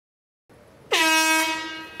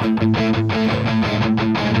These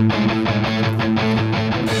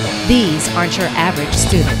aren't your average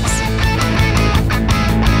students.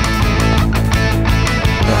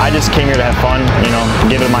 I just came here to have fun,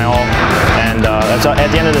 give it my all, and that's all,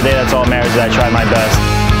 at the end of the day, that's all that matters, is I tried my best.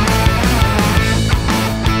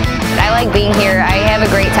 I like being here. I have a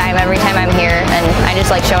great time every time I'm here, and I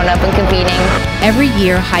just like showing up and competing. Every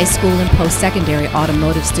year, high school and post-secondary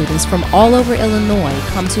automotive students from all over Illinois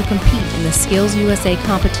come to compete in the Skills USA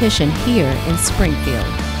competition here in Springfield.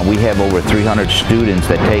 We have over 300 students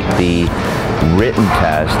that take the written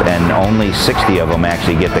test, and only 60 of them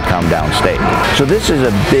actually get to come downstate. So this is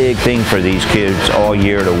a big thing for these kids all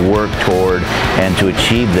year to work toward and to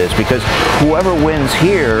achieve this, because whoever wins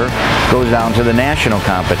here goes down to the national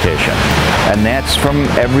competition, and that's from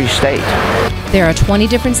every state. There are 20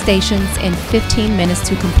 different stations and 15 minutes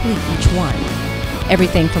to complete each one.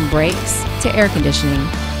 Everything from brakes to air conditioning,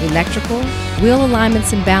 electrical, wheel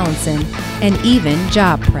alignments and balancing, and even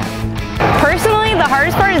job prep. Personally, the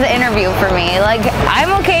hardest part is the interview for me. Like,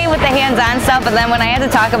 I'm okay with the hands-on stuff, but then when I have to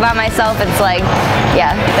talk about myself, it's like,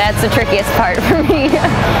 yeah, that's the trickiest part for me.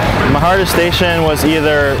 My hardest station was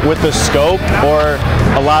either with the scope or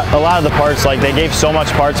a lot of the parts. Like, they gave so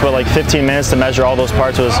much parts, but like 15 minutes to measure all those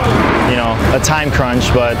parts was, a time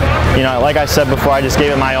crunch. But, like I said before, I just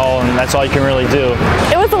gave it my all, and that's all you can really do.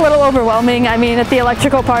 It was a little overwhelming. I mean, at the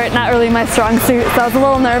electrical part, not really my strong suit, so I was a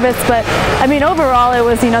little nervous. But I mean, overall, it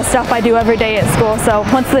was, stuff I do every day at school. So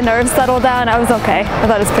once the nerves settled down, I was okay. I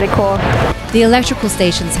thought it was pretty cool. The electrical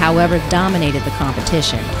stations, however, dominated the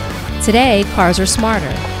competition. Today, cars are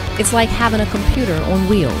smarter. It's like having a computer on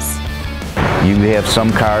wheels. You have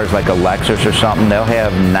some cars like a Lexus or something, they'll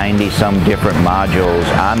have 90-some different modules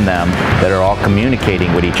on them that are all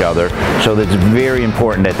communicating with each other. So it's very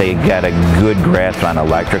important that they get a good grasp on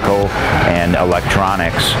electrical and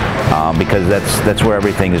electronics, because that's where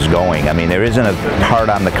everything is going. I mean, there isn't a part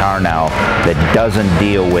on the car now that doesn't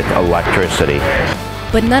deal with electricity.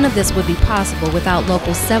 But none of this would be possible without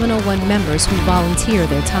local 701 members who volunteer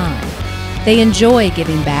their time. They enjoy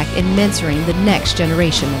giving back and mentoring the next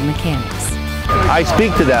generation of mechanics. I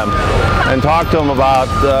speak to them and talk to them about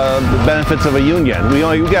the benefits of a union. We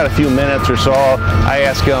got a few minutes or so. I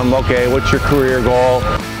ask them, okay, what's your career goal?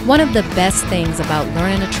 One of the best things about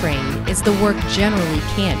learning a trade is the work generally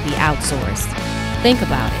can't be outsourced. Think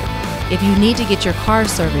about it. If you need to get your car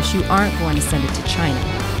serviced, you aren't going to send it to China.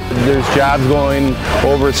 There's jobs going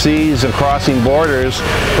overseas and crossing borders,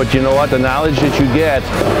 but you know what? The knowledge that you get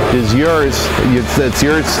is yours. It's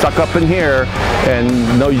yours stuck up in here, and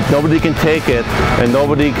nobody can take it, and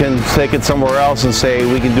nobody can take it somewhere else and say,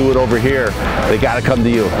 we can do it over here. They got to come to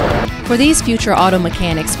you. For these future auto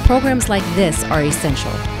mechanics, programs like this are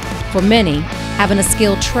essential. For many, having a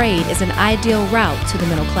skilled trade is an ideal route to the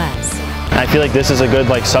middle class. I feel like this is a good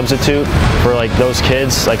substitute for those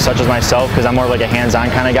kids such as myself, because I'm more of a hands-on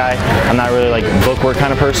kind of guy. I'm not really bookwork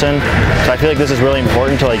kind of person. So I feel like this is really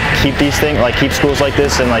important to keep these things, keep schools like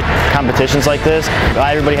this and competitions like this. Not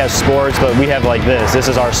everybody has sports, but we have this. This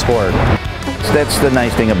is our sport. That's the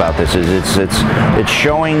nice thing about this, is it's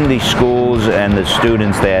showing the schools and the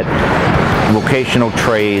students that vocational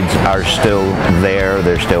trades are still there.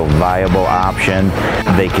 They're still a viable option.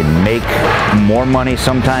 They can make more money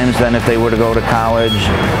sometimes than if they were to go to college.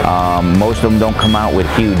 Most of them don't come out with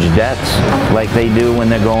huge debts like they do when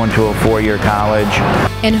they're going to a four-year college.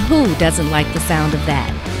 And who doesn't like the sound of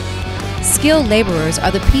that? Skilled laborers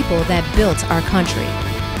are the people that built our country.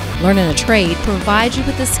 Learning a trade provides you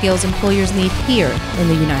with the skills employers need here in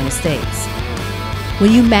the United States.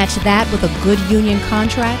 When you match that with a good union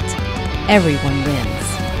contract, everyone wins.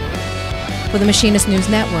 For the Machinist News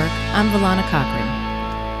Network, I'm Valana Cochran.